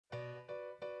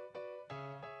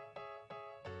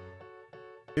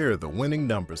Here are the winning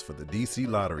numbers for the DC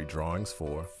Lottery drawings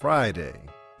for Friday,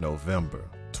 November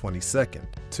 22nd,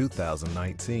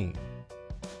 2019.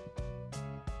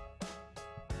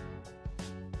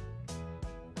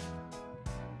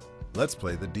 Let's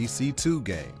play the DC2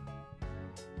 game.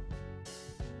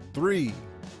 3,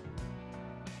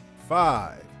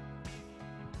 5.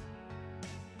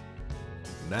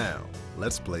 Now,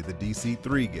 let's play the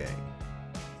DC3 game.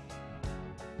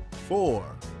 4,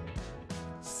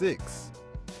 6,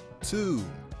 2.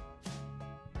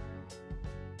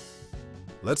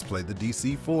 Let's play the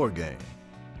DC4 game.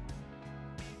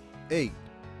 8,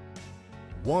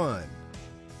 1,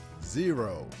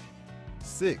 0,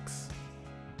 6.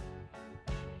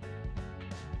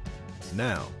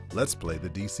 Now, let's play the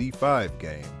DC5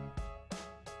 game.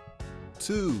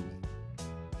 2,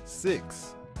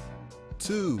 6,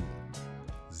 2,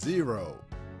 0,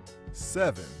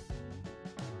 7.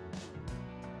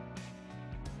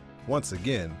 Once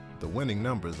again, the winning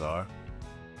numbers are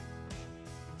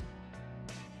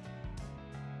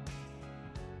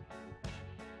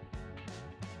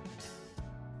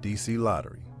DC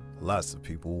Lottery. Lots of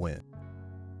people win.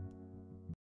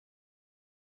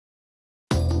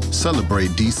 Celebrate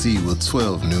DC with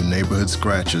 12 new neighborhood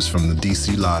scratchers from the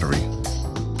DC Lottery.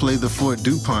 Play the Fort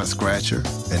DuPont Scratcher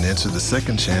and enter the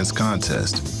Second Chance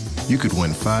contest. You could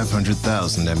win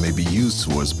 $500,000 that may be used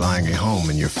towards buying a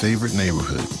home in your favorite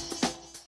neighborhood.